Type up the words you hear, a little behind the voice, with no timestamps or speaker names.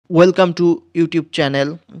Welcome to YouTube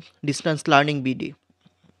channel Distance Learning BD,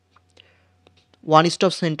 one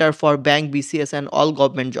stop center for bank, BCS and all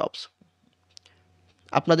government jobs.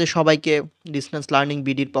 আপনাদের সবাইকে distance learning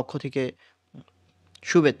বিডির পক্ষ থেকে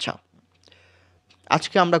শুভেচ্ছা।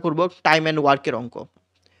 আজকে আমরা করব টাইম অ্যান্ড ওয়ার্কের অঙ্ক।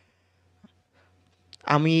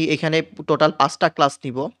 আমি এখানে টোটাল 5টা ক্লাস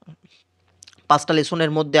নিব। 5টা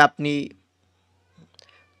লেসনের মধ্যে আপনি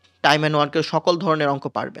টাইম অ্যান্ড ওয়ার্কের সকল ধরনের অঙ্ক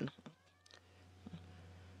পারবেন।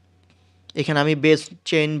 এখানে আমি base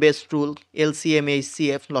chain base rule, LCM,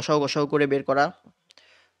 HCF, লসাগু গসাগু করে বের করা,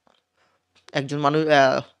 একজন মানুষ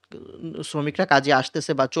শ্রমিকরা কাজে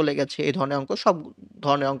আসতেছে বা চলে গেছে, এই ধরনের অঙ্ক, সব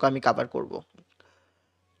ধরনের অঙ্ক আমি কভার করব।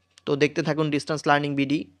 তো দেখতে থাকুন ডিস্টেন্স লার্নিং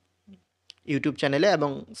বিডি ইউটিউব চ্যানেলে এবং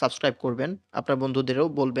সাবস্ক্রাইব করবেন। আপনার বন্ধুদেরও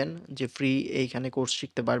বলবেন যে ফ্রি এইখানে কোর্স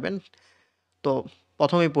শিখতে পারবেন। তো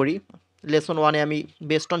প্রথমেই পড়ি। লেসন 1-এ আমি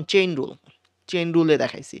বেসড অন চেইন রুলে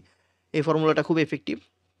দেখাইছি। এই ফর্মুলাটা খুব effective.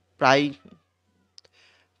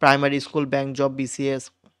 Primary school, bank job, BCS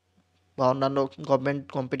বা অন্যান্য গভর্নমেন্ট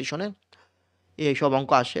কম্পিটিশনে এইসব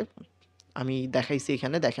অঙ্ক আসে। আমি দেখাইছি,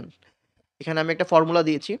 এখানে দেখেন। এখানে আমি একটা ফর্মুলা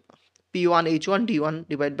দিয়েছি, P1H1 D1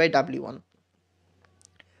 divide by W1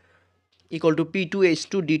 equal to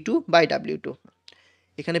P2H2 D2 by W2।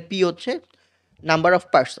 এখানে P হচ্ছে নাম্বার অফ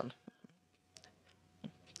পার্সন,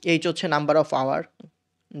 H হচ্ছে নাম্বার অফ আওয়ার,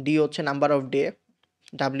 D হচ্ছে নাম্বার অফ ডে,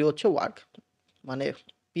 W হচ্ছে ওয়ার্ক। মানে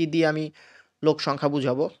P দিয়ে আমি লোক সংখ্যা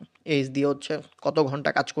বুঝাবো, H দিয়ে হচ্ছে কত ঘন্টা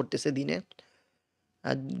কাজ করতেছে দিনে,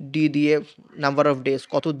 আর D দিয়ে নাম্বার অফ ডেজ,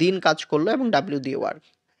 কত দিন কাজ করলো, এবং W দিয়ে ওয়ার্ক।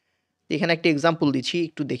 এখানে একটা এক্সাম্পল দিচ্ছি,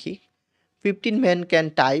 একটু দেখি। 15 men can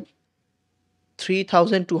type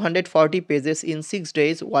 3240 pages in 6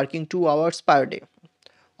 days working 2 hours per day।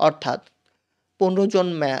 অর্থাৎ 15 জন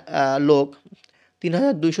লোক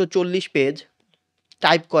 3240 পেজ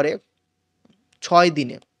টাইপ করে 6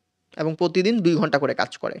 দিনে এবং প্রতিদিন 2 ঘন্টা করে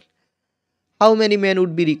কাজ করে। How many men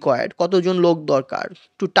would be required, কতজন লোক দরকার,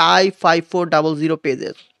 two type 5400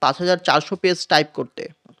 pages, 5400 page type করতে।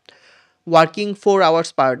 ওয়ার্কিং 4 আওয়ার্স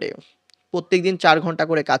পার ডে, প্রত্যেক দিন 4 ঘন্টা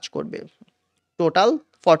করে কাজ করবে। টোটাল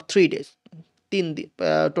ফর 3 ডেজ,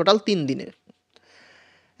 টোটাল 3 দিনে।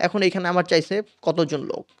 এখন এখানে আমার চাইছে কতজন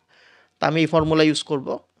লোক, তা আমি এই ফর্মুলা ইউজ করব।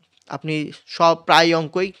 আপনি সব প্রায়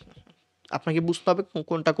অঙ্কই আপনাকে বুঝতে হবে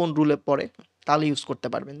কোনটা কোন রুলে পড়ে, তাহলে ইউজ করতে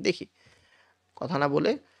পারবেন। দেখি, কথা না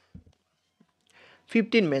বলে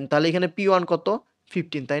 15 মেন, তাহলে এখানে P1 কত,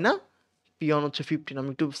 15, তাই না? P1 হচ্ছে 15। আমি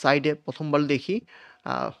একটু সাইডে প্রথমবার দেখি,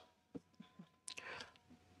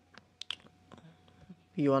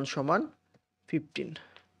 P1 সমান 15,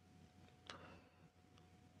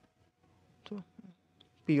 তো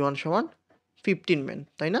P1 সমান 15 মেন,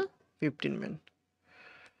 তাই না? 15 মেন।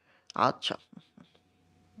 আচ্ছা,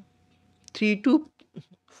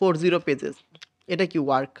 3240 পেজেস, এটা কি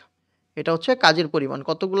ওয়ার্ক? এটা হচ্ছে কাজের পরিমাণ,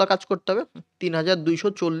 কতগুলো কাজ করতে হবে,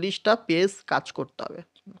 3240টা পেজ কাজ করতে হবে,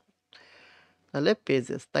 তাহলে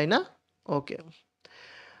পেজেস, তাই না? ওকে,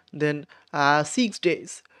 দেন 6 ডেজ,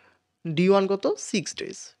 D1 কত, 6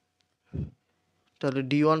 ডেজ, তাহলে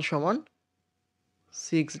D1 সমান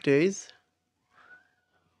 6 ডেজ।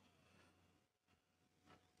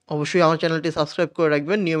 অবশ্যই আমার চ্যানেলটি সাবস্ক্রাইব করে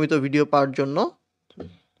রাখবেন নিয়মিত ভিডিও পাওয়ার জন্য।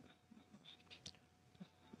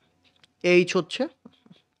 H হচ্ছে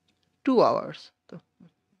 2 আওয়ার্স।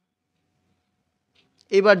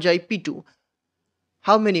 এবার যাই P2,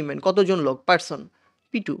 হাউ মেনি মেন, কতজন লোক, পার্সন,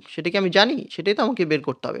 P2 সেটা কি আমি জানি? সেটাই তো আমাকে বের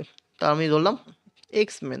করতে হবে। তা আমি ধরলাম X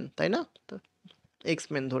মেন, তাই না? তো X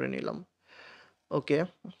মেন ধরে নিলাম। ওকে,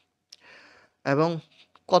 এবং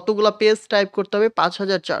কতগুলা পেজ টাইপ করতে হবে,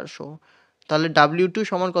 5400, তাহলে W2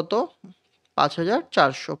 সমান কত,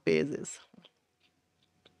 5400 পেজেস।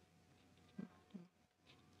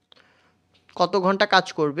 কত ঘন্টা কাজ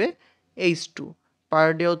করবে, H2 পার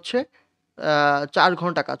ডে হচ্ছে 4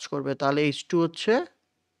 ঘন্টা কাজ করবে, তাহলে H2 হচ্ছে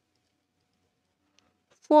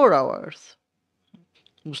 4 আওয়ার্স।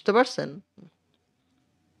 বুঝতে পারছেন?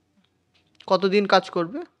 কতদিন কাজ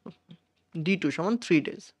করবে, D2 সমান 3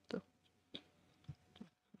 ডেজ। তো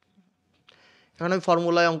এখন আমি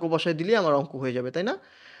ফর্মুলায় অঙ্ক বসায় দিলে আমার অঙ্ক হয়ে যাবে, তাই না?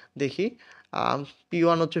 দেখি,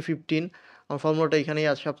 P1 হচ্ছে 15, আমার ফর্মুলাটা এখানেই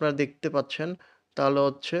আছে, আপনারা দেখতে পাচ্ছেন। তাহলে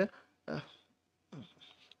হচ্ছে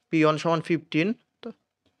P1 সমান 15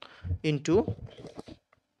 ইন্টু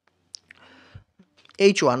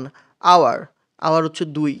H1 আওয়ার, আওয়ার হচ্ছে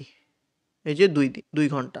 2, এই যে 2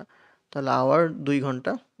 ঘন্টা, তাহলে আওয়ার 2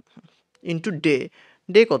 ঘন্টা ইন্টু ডে,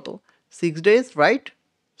 ডে কত, 6 days, right?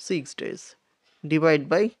 6 days divide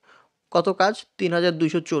by কত কাজ,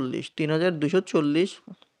 3240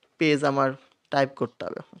 পেজ আমার টাইপ করতে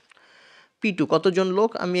হবে। P2 কতজন লোক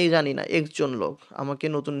আমি জানি না, X জন লোক আমাকে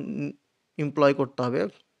নতুন এমপ্লয় করতে হবে,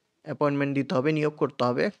 অ্যাপয়েন্টমেন্ট দিতে হবে, নিয়োগ করতে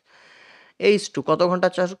হবে। H2 কত ঘন্টা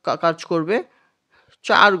কাজ করবে?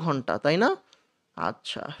 4 ঘন্টা, তাই না?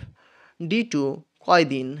 আচ্ছা। D2 কয়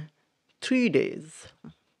দিন? 3 ডেজ।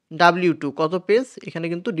 W2 কত পেজ? এখানে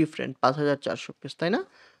কিন্তু ডিফারেন্ট, 5400 পেজ, তাই না?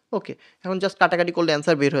 ওকে, এখন জাস্ট কাটাকাটি করলে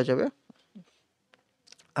অ্যান্সার বের হয়ে যাবে।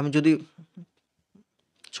 আমি যদি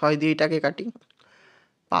 6 দিয়ে এটাকে কাটি,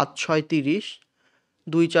 5 6 30,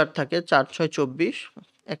 2 4 থাকে, 4 6 24,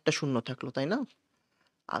 একটা শূন্য থাকলো, তাই না?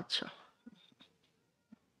 আচ্ছা,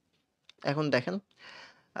 এখন দেখেন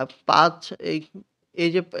 5 এই এই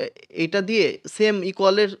যে এইটা দিয়ে সেম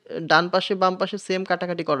ইকুয়ালের ডান পাশে বাম পাশে সেম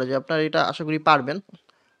কাটাকাটি করা যায়। আপনারা এটা আশা করি পারবেন।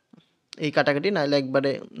 এই কাটাকাটি নাহলে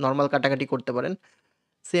একবারে নরমাল কাটাকাটি করতে পারেন।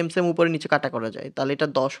 সেম সেম উপরে নিচে কাটা করা যায়, তাহলে এটা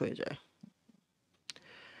 10 হয়ে যায়।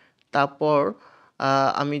 তারপর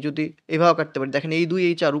আমি যদি এভাবে কাটতে পারি, দেখেন এই 2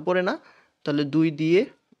 এই 4 উপরে না, তাহলে 2 দিয়ে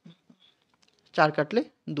 4 কাটলে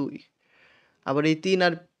 2, আবার এই 3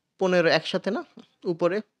 আর 15 একসাথে না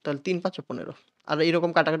উপরে, তাহলে 3 5 15। আর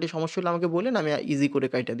এরকম কাটাকাটি সমস্যা হলে আমাকে বলেন, আমি ইজি করে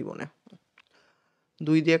কাইটা দিব না।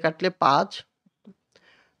 2 দিয়ে কাটলে 5,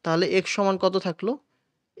 তাহলে x সমান কত থাকলো?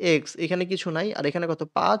 x এখানে কিছু নাই, আর এখানে কত?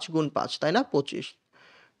 5 গুণ 5, তাই না? 25,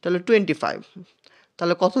 তাহলে 25।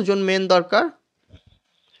 তাহলে কতজন মেন দরকার?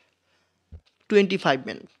 25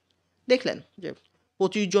 মেন। দেখলেন যে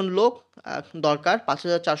 25 জন লোক দরকার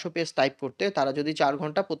 5400 পেজ টাইপ করতে। তারা যদি 4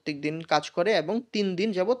 ঘন্টা প্রত্যেক দিন কাজ করে এবং 3 দিন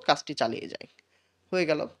যাবৎ কাজটি চালিয়ে যায়, হয়ে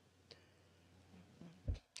গেল।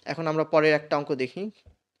 এখন আমরা পরের একটা অঙ্ক দেখি।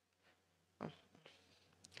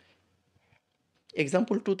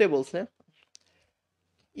 এক্সাম্পল 2তে বলছে,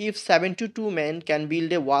 if 72 men can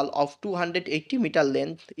build a wall of 280 meter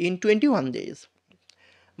length in 21 days,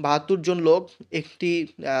 72 জন লোক একটি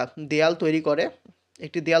দেয়াল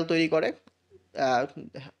তৈরি করে, আহ,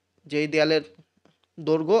 যেই দেয়ালের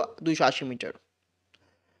দৈর্ঘ্য 280 মিটার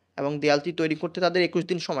এবং দেয়ালটি তৈরি করতে তাদের 21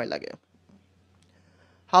 দিন সময় লাগে।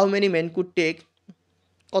 How many men could take,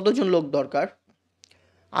 কতজন লোক দরকার?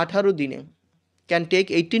 18 দিনে। Can take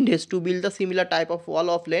 18 days to build the similar type of wall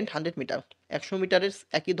of length 100 metre, 100 মিটারের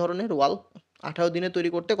একই ধরনের ওয়াল 18 দিনে তৈরি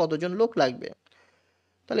করতে কতজন লোক লাগবে?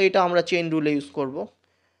 তাহলে এটা আমরা চেইন রুলে ইউজ করব।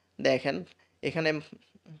 দেখেন এখানে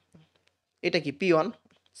এটা কি P1,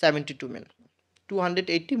 72 মেন,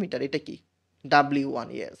 280 মিটার, এটা কি W1,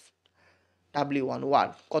 ইয়েস W1 ওয়ার,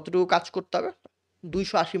 কতটুকু কাজ করতে হবে?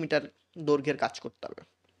 280 মিটার দৈর্ঘ্যের কাজ করতে হবে।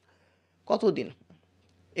 কতদিন?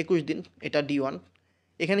 21 দিন, এটা D1।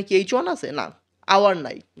 এখানে কি H1 আছে? না। আওয়ার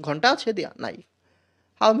নাই, ঘন্টা আছে দেয়া নাই।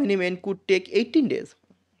 How many men could take 18 days,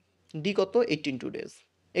 D কত? 18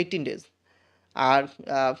 days. R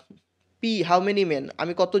P how many men,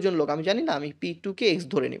 আমি কতজন লোক আমি জানি না, আমি P2কে এক্স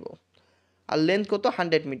ধরে নিব। আর লেন্থ কত?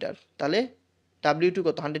 100 মিটার, তাহলে W2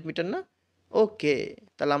 কত? 100 মিটার না? ওকে,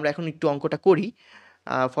 তাহলে আমরা এখন একটু অঙ্কটা করি।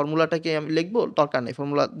 ফর্মুলাটাকে আমি লিখবো? দরকার নেই,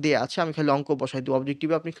 ফর্মুলা দেওয়া আছে, আমি খালি অঙ্ক বসাই দেবো।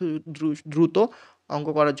 অবজেক্টিভে আপনি খুব দ্রুত অঙ্ক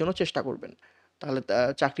করার জন্য চেষ্টা করবেন, তাহলে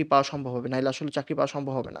চাকরি পাওয়া সম্ভব হবে, নাহলে আসলে চাকরি পাওয়া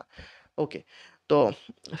সম্ভব হবে না। ওকে, তো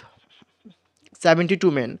 72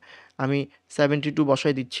 মেন, আমি 72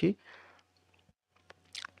 বসাই দিচ্ছি।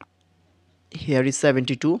 Here is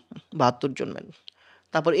 72, 72 John main.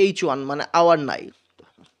 তারপর H1 মানে আওয়ার নাই,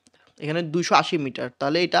 এখানে 280 মিটার,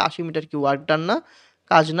 তাহলে এটা 80 মিটার কি ওয়ার্ক ডান না?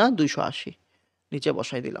 কাজ না? 280 নিচে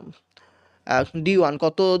বসাই দিলাম। D1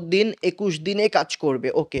 কত দিন? 21 দিনে কাজ করবে।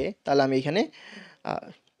 ওকে, তাহলে আমি এখানে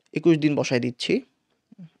 21 দিন বসাই দিচ্ছি।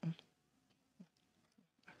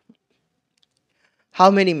 হাউ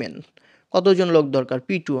মেনি মেন, কতজন লোক দরকার?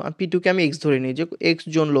 P2, P2কে আমি x ধরে নিই যে x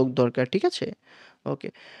জন লোক দরকার, ঠিক আছে? ওকে,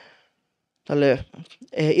 তাহলে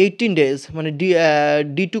 18 ডেজ মানে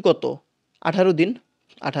D2 কত? 18 দিন,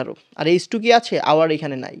 18। আর H2 কি আছে? আওয়ার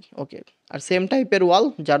এখানে নাই। ওকে, আর সেম টাইপের ওয়াল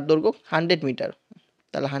যার দৈর্ঘ্য 100 মিটার,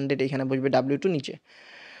 তাহলে 100 এখানে বসবে, W2 নিচে।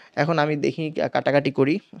 এখন আমি দেখি কাটাকাটি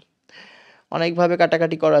করি, অনেকভাবে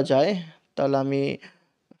কাটাকাটি করা যায়। তাহলে আমি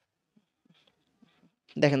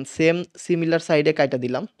দেখেন সেম সিমিলার সাইডে কাটা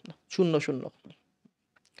দিলাম, 0 0।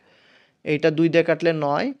 এইটা 2 দিয়ে কাটলে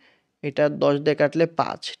 9, এটা 10 দিয়ে কাটলে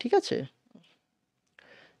 5, ঠিক আছে?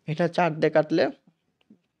 এটা 4 দিয়ে কাটলে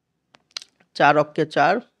 4 অক্ষে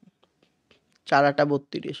 4, 4 8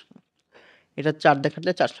 32, এটা 4 দিয়ে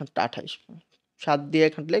কাটলে 4 7 28, 7 দিয়ে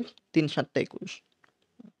কাটলে 3 7 21।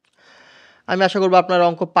 আমি আশা করবো আপনারা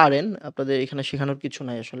অঙ্ক পারেন, আপনাদের এখানে শেখানোর কিছু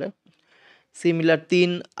নাই আসলে। সিমিলার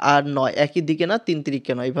 3 আর 9 একই দিকে না, 3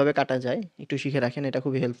 তিরিকে 9, এইভাবে কাটা যায়, একটু শিখে রাখেন, এটা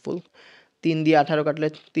খুবই হেল্পফুল। 3 দিয়ে 18 কাটলে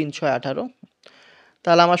 3 6 18,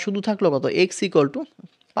 তাহলে আমার শুধু থাকলো কত? x ইকুয়াল টু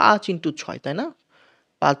 5 ইন্টু 6, তাই না?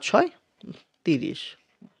 5 6 30,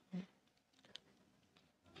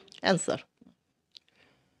 অ্যান্সার।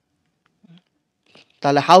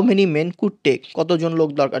 তাহলে how many men could take, কতজন লোক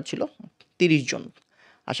দরকার ছিল? 30 জন।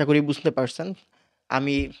 আশা করি বুঝতে পারছেন।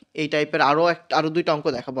 আমি এই টাইপের আরো ২ টা অঙ্ক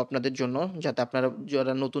দেখাবো আপনাদের জন্য, যাতে আপনারা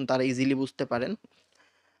যারা নতুন তারা ইজিলি বুঝতে পারেন।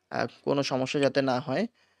 কোনো সমস্যা যাতে না হয়।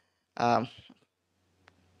 আ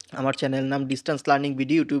আমার চ্যানেল নাম ডিসট্যান্স লার্নিং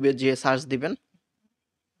বিডি, ইউটিউবে যেয়ে সার্চ দিবেন।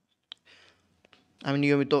 আমি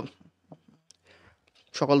নিয়মিত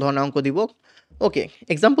সকল ধরনের অঙ্ক দিব। ওকে,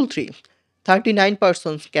 example 3, 39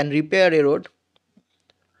 persons can repair a road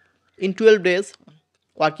in 12 days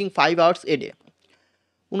working 5 hours a day.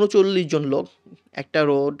 ৩৯ জন লোক একটা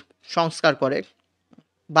রোড সংস্কার করে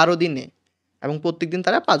 ১২ দিনে এবং প্রত্যেকদিন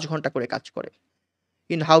তারা ৫ ঘন্টা করে কাজ করে।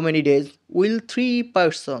 In how many days will 30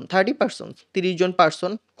 person ৩০ John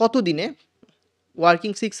person কত দিনে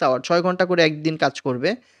ওয়ার্কিং 6 আওয়ার ৬ ঘন্টা করে একদিন কাজ করবে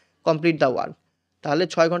কমপ্লিট দ্য ওয়ার্ক। তাহলে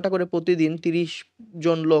 ৬ ঘন্টা করে প্রতিদিন ৩০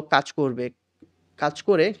 জন লোক কাজ করবে, কাজ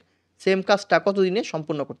করে সেম কাজটা কত দিনে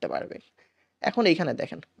সম্পূর্ণ করতে পারবে। এখন এখানে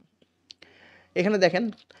দেখেন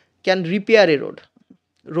ক্যান রিপেয়ার এ রোড,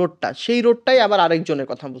 রোডটা সেই রোডটাই আবার আরেকজনের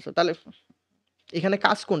কথা বলছে। তাহলে এখানে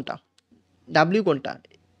কাজ কোনটা, ডাব্লিউ কোনটা,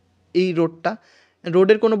 এই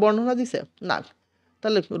রোডের কোনো বর্ণনা দিছে না।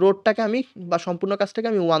 তাহলে রোডটাকে আমি বা সম্পূর্ণ কাজটাকে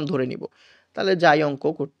আমি 1 ধরে নিব। তাহলে যাই অঙ্ক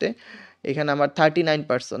করতে, এখানে আমার 39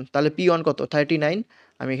 পারসন, তাহলে P1 কত 39,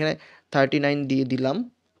 আমি এখানে 39 দিয়ে দিলাম,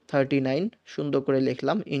 39 সুন্দর করে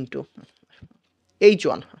লিখলাম ইন্টু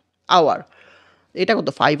H1 আওয়ার, এটা কত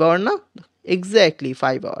 5 আওয়ার না, এক্স্যাক্টলি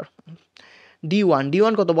 5 আওয়ার।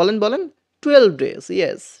 D1 কত বলেন 12 ডেজ,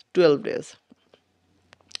 ইয়েস 12 ডেজ।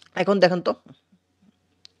 এখন দেখেন তো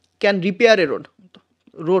ক্যান রিপেয়ার এ রোড,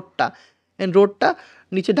 রোডটা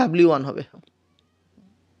নিচে W1 হবে।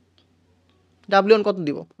 W1 কত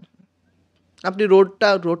দিব, আপনি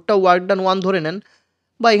রোডটা ওয়ার্ক ডান 1 ধরে নেন,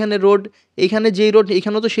 বা এখানে যেই রোড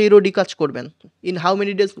এখানেও তো সেই রোডই কাজ করবেন। In how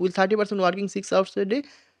many days will 30% working 6 hours a day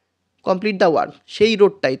complete the work, সেই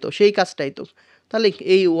রোডটাই তো, সেই কাজটাই তো। তাহলে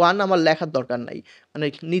এই 1 আমার লেখার দরকার নাই, মানে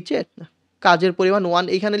নিচে কাজের পরিমাণ 1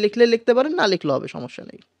 এখানে লিখতে পারেন, না লিখলে হবে, সমস্যা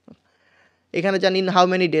নেই। এখানে জানি ইন হাউ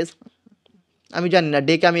মেনি ডেজ, আমি জানি না,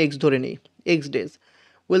 ডেকে আমি এক্স ধরে নিই, এক্স ডেজ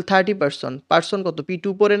উইল 30%, পার্সন কত P2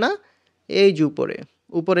 উপরে না, এই যে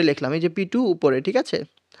উপরে লিখলাম, এই যে P2 উপরে, ঠিক আছে।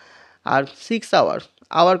 আর 6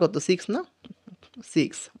 আওয়ার কত 6 না,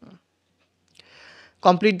 6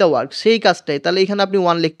 কমপ্লিট দ্য ওয়ার্ক, সেই কাজটাই। তাহলে এখানে আপনি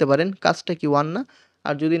 1 লিখতে পারেন, কাজটা কি 1 না।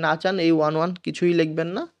 আর যদি না চান এই 1 কিছুই লিখবেন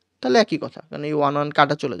না, তাহলে একই কথা, কারণ এই 1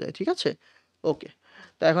 কাটা চলে যায়, ঠিক আছে। ওকে,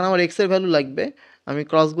 তো এখন আমার এক্স এর ভ্যালু লাগবে, আমি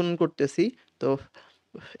ক্রস গুণন করতেছি। তো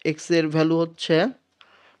এক্স এর ভ্যালু হচ্ছে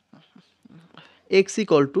এক্স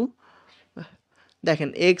ইকুয়াল টু, দেখেন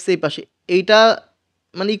এক্স এই পাশে, এইটা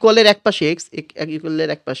মানে ইকুয়ালের এক পাশে এক্স, ইকুয়ালের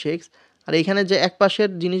এক পাশে এক্স, আর এখানে যে এক পাশের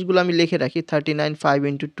জিনিসগুলো আমি লিখে রাখি 39 5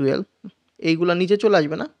 ইন্টু 12, এইগুলো নিচে চলে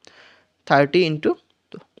আসবে না, 30 ইন্টু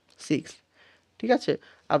 6, ঠিক আছে।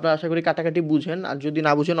 আপনারা আশা করি কাটাকাটি বুঝেন, আর যদি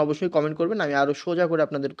না বুঝেন অবশ্যই কমেন্ট করবেন, আমি আরও সোজা করে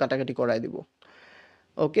আপনাদের কাটাকাটি করাই দিব।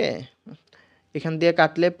 ওকে, এখান দিয়ে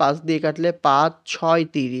কাটলে 5 দিয়ে কাটলে 5 6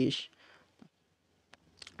 30,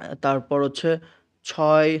 তারপর হচ্ছে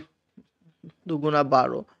 6 দুগুণা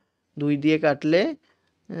 12, 2 দিয়ে কাটলে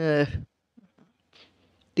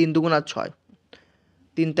 3 দুগুণা 6,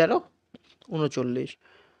 3 13 39,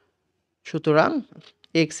 সুতরাং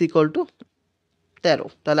এক্স ইকুয়াল টু 13।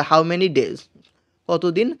 তাহলে হাউ মেনি ডেজ,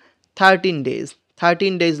 কতদিন, 13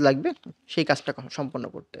 ডেজ লাগবে সেই কাজটা সম্পন্ন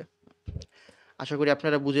করতে। আশা করি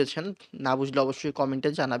আপনারা বুঝেছেন, না বুঝলে অবশ্যই কমেন্টে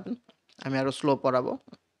জানাবেন, আমি আরও স্লো পড়াবো।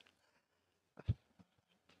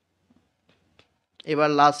 এবার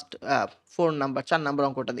লাস্ট 4 নাম্বার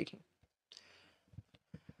অঙ্কটা দেখি।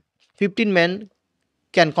 15 men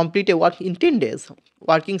can complete a work in 10 days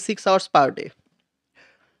working 6 hours per day.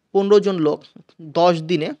 15 জন লোক 10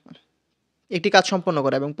 দিনে একটি কাজ সম্পন্ন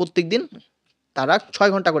করে এবং প্রত্যেক দিন তারা 6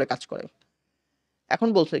 ঘন্টা করে কাজ করে। এখন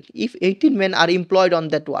বলছে if 18 men are employed on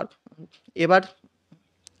that work, এবার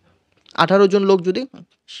 18 জন লোক যদি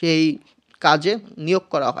সেই কাজে নিয়োগ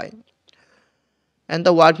করা হয়, and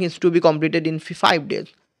the work is to be completed in 5 days,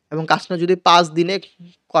 এবং কাজটা যদি 5 দিনে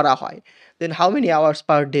করা হয়, then how many hours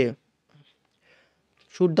per day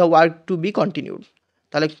should the work to be continued?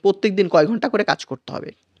 তাহলে প্রত্যেক দিন কয় ঘন্টা করে কাজ করতে হবে,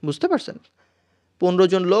 বুঝতে পারছেন। 15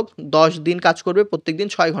 জন লোক 10 দিন কাজ করবে, প্রত্যেক দিন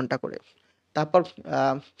 6 ঘন্টা করে। তারপর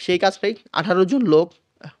সেই কাজটাই 18 জন লোক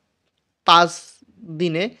 5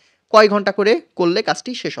 দিনে কয় ঘন্টা করে করলে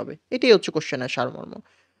কাজটি শেষ হবে, এটাই হচ্ছে কোশ্চেনের সারমর্ম।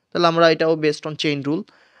 তাহলে আমরা এটাও বেসড অন চেইন রুল,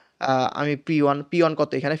 আমি P1 কত,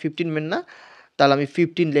 এখানে 15 মেন না, তাহলে আমি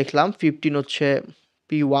 15 লিখলাম, 15 হচ্ছে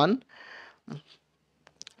P1,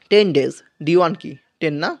 10 ডেজ, D1 কি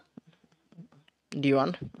 10 না, D1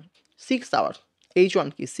 6 আওয়ার, H1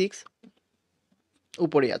 কি 6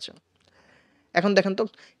 উপরেই আছে। এখন দেখেন তো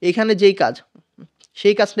এখানে যেই কাজ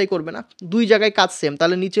সেই কাজটাই করবে না, দুই জায়গায় কাজ সেম,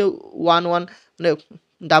 তাহলে নিচে 1 1 মানে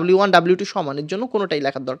W1 W2 সমান, এর জন্য কোনোটাই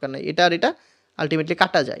লেখার দরকার নাই। এটা আর এটা আল্টিমেটলি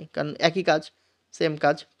কাটা যায়, কারণ একই কাজ, সেম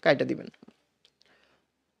কাজ, কাইটা দিবেন।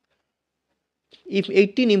 If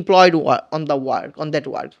 18 employed on that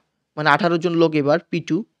work, মানে 18 জন লোক এবার P2,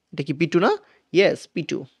 এটা কি P2 না? ইয়েস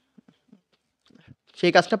P2,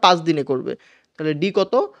 সেই কাজটা 5 দিনে করবে। তাহলে ডি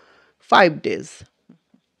কত? 5 ডেজ।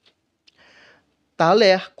 তাহলে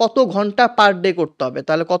কত ঘন্টা পার ডে করতে হবে?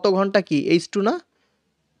 তাহলে কত ঘন্টা কি H2 না?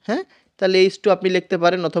 হ্যাঁ, তাহলে H2 আপনি লিখতে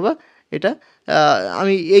পারেন, অথবা এটা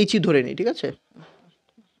আমি H ধরে নিই, ঠিক আছে,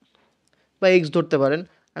 বা X ধরতে পারেন।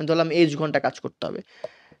 আমি ধরলাম H ঘন্টা কাজ করতে হবে।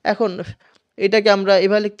 এখন এটাকে আমরা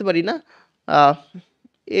এভাবে লিখতে পারি না,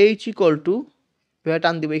 H ইকুয়াল টু, এভাবে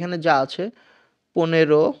টান দিব, এখানে যা আছে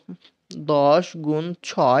 15 10 গুণ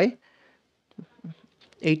 6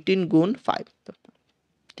 18 গুণ 5,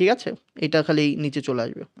 ঠিক আছে, এটা খালি নিচে চলে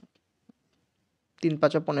আসবে। 3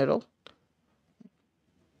 5 15,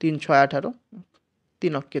 3 6 18,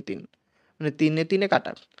 3 অক্ষে 3, মানে 3 3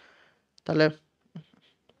 কাটা। তাহলে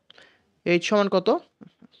H সমান কত?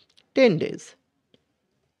 10 ডেজ।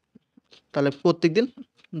 তাহলে প্রত্যেকদিন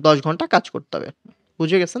 10 ঘন্টা কাজ করতে হবে।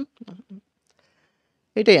 বুঝে গেছেন?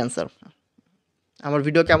 এটাই অ্যান্সার। আমার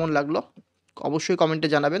ভিডিও কেমন লাগলো অবশ্যই কমেন্টে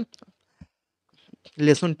জানাবেন।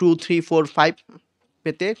 লেসন 2 3 4 5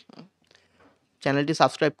 পেতে চ্যানেলটি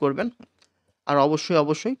সাবস্ক্রাইব করবেন, আর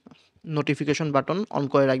অবশ্যই নোটিফিকেশন বাটন অন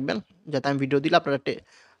করে রাখবেন, যাতে আমি ভিডিও দিলে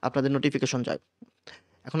আপনাদের নোটিফিকেশন যায়।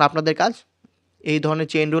 এখন আপনাদের কাজ এই ধরনের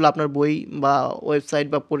চেইন রুল আপনার বই বা ওয়েবসাইট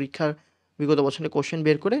বা পরীক্ষার বিগত বছরের কোশ্চেন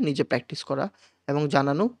বের করে নিজে প্র্যাকটিস করা এবং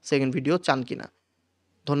জানানো সেকেন্ড ভিডিও চান কিনা।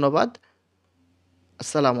 ধন্যবাদ।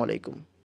 আসসালামু আলাইকুম।